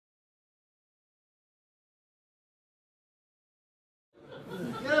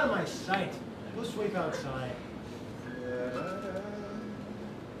Get out of my sight. Go sweep outside.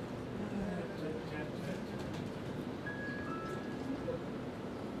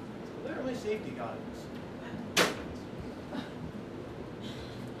 Where are my safety goggles?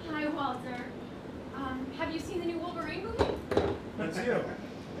 Hi, Walter. Have you seen the new Wolverine movie? That's you. Have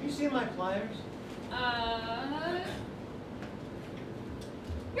you seen my pliers?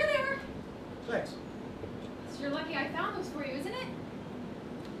 Here they are. Thanks. It's you're lucky I found those for you, isn't it?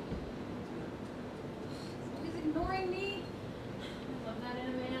 Always ignoring me. I love that in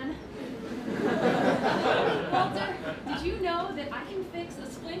a man. Walter, did you know that I can fix a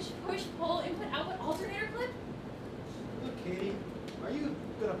splinch, push, pull, input, output alternator clip? Look, Katie, are you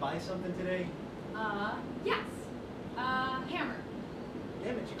gonna buy something today? Yes. Hammer.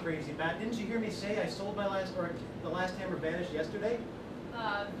 Damn it, you crazy bat. Didn't you hear me say I sold my last, or the last hammer vanished yesterday?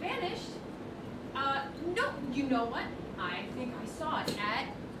 Vanished? No, you know what? I think I saw it at,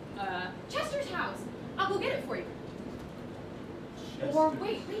 Chester's house. I'll go get it for you. Chester. Or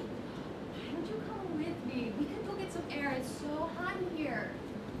wait. Why don't you come with me? We can go get some air. It's so hot in here.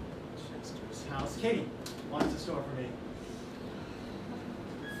 Chester's house. Katie, watch the store for me.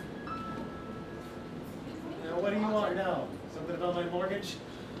 Now, what do you want now? Something about my mortgage?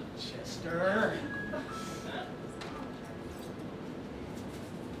 Chester.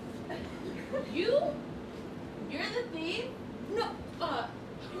 You're the thief? No,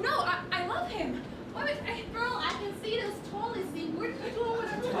 I love him. Girl, I can see this toilet seat. Where did you go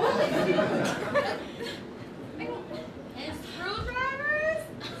with a toilet seat? And screwdrivers?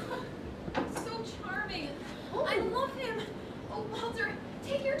 So charming. Oh, I love him. Oh, Walter,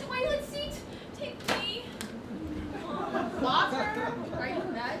 take your toilet seat. Take me. Walter, are you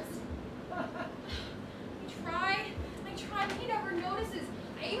nuts? I try, but he never notices.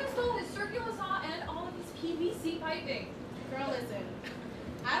 I even stole his circular saw and all of his PVC piping. Girl, listen.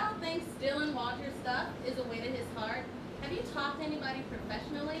 I don't think stealing Walter's stuff is a way to his heart. Have you talked to anybody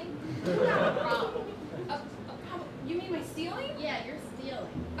professionally? You got a problem. You mean my stealing? Yeah, you're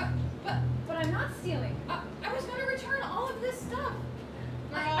stealing. But I'm not stealing. I was going to return all of this stuff.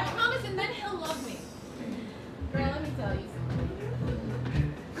 Girl. I promise, and then he'll love me. Girl, let me tell you something.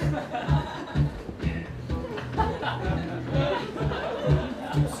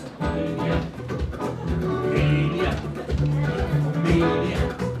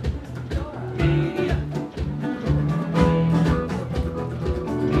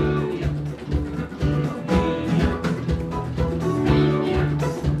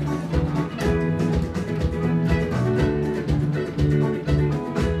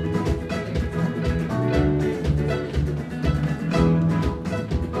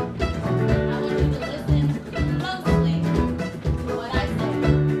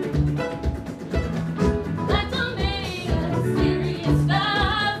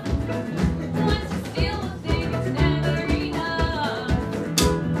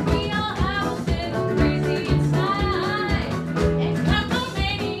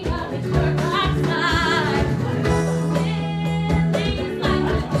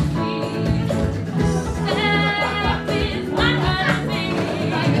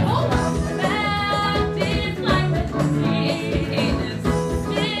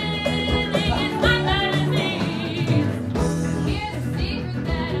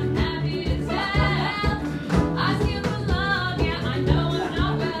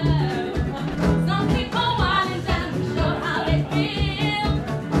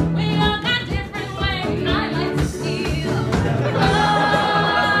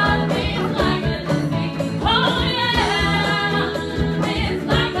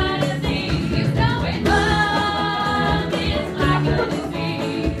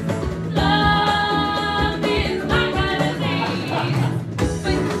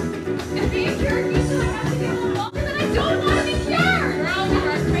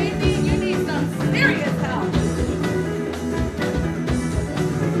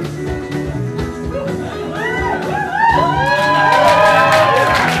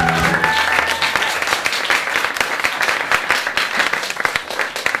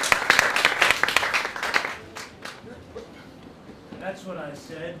 That's what I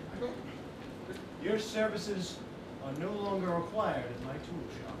said. Your services are no longer required at my tool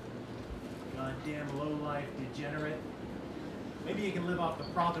shop. Goddamn low-life degenerate. Maybe you can live off the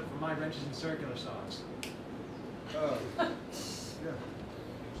profit from my wrenches and circular saws. Yeah.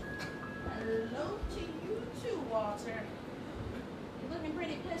 Hello to you too, Walter. You're looking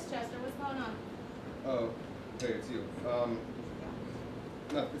pretty pissed, Chester. What's going on? Oh, hey, it's you. No,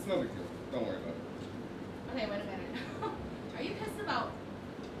 it's no big deal. Don't worry about it. Okay, wait a minute. Are you pissed about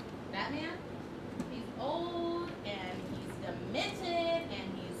that man? He's old and he's demented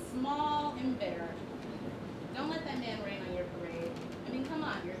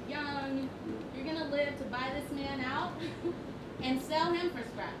man out and sell him for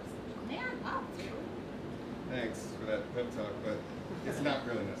scraps. Man up, dude. Thanks for that pep talk, but it's not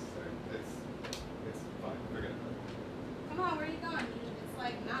really necessary. It's fine. Forget it. Come on, where are you going? It's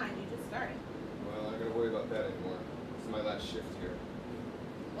like 9. You just started. Well, I don't gotta worry about that anymore. This is my last shift here.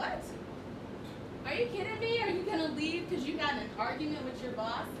 What? Are you kidding me? Are you gonna leave because you got in an argument with your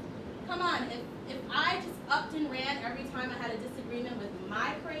boss? Come on, if I just upped and ran every time I had a disagreement with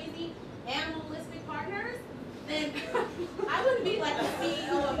my crazy animalistic partners, then I wouldn't be like the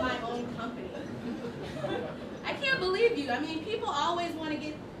CEO of my own company. I can't believe you. I mean, people always want to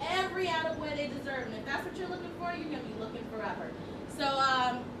get every attaboy they deserve, and if that's what you're looking for, you're gonna be looking forever. So,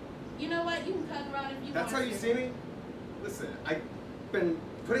 you know what? You can cut around if you want. That's how you see me? Listen, I've been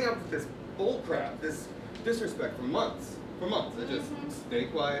putting up with this bull crap, this disrespect for months. For months. I just stay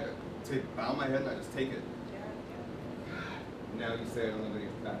quiet, bow my head, and I just take it. Now you say I don't have any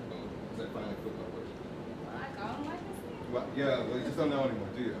backbone, because I finally quit my work. Well, I don't like this thing. Well, yeah, well, you just don't know anymore,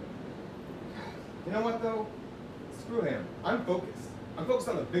 do you? You know what, though? Screw him. I'm focused. I'm focused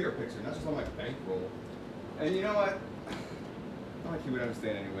on the bigger picture, not just on my bankroll. And you know what? Not like he would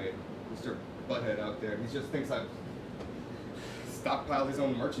understand anyway. Mr. Butthead out there, he just thinks I've stockpiled his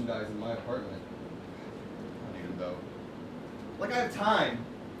own merchandise in my apartment. I don't need him, though. Like, I have time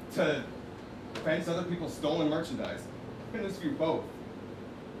to fence other people's stolen merchandise. I can lose for you both.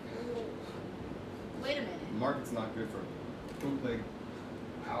 Wait a minute. The market's not good for bootleg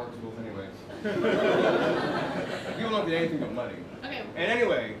power tools anyway. People don't get anything but money. Okay. And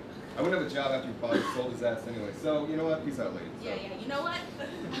anyway, I wouldn't have a job after your father sold his ass anyway. So, you know what? Peace out, lady. So. Yeah. You know what?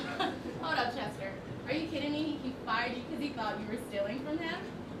 Hold up, Chester. Are you kidding me? He fired you because he thought you were stealing from him?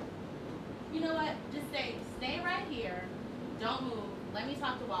 You know what? Just stay right here. Don't move. Let me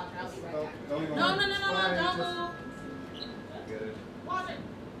talk to Walter. I'll be right back. No, Don't move. Get it. Walter.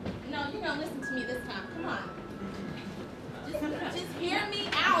 No, you're gonna listen to me this time. Come on. Just hear me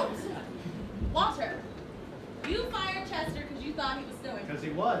out. Walter, you fired Chester because you thought he was stealing. Because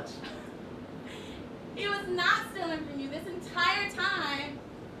he was. He was not stealing from you this entire time.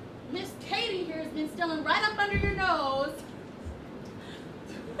 Miss Katie here has been stealing right up under your nose.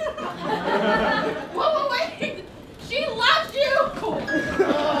 Whoa, wait! She loves you!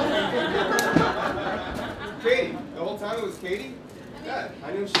 Katie. The whole time it was Katie? Yeah,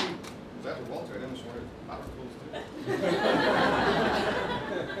 I knew she was after Walter. I didn't know she wanted power tools too.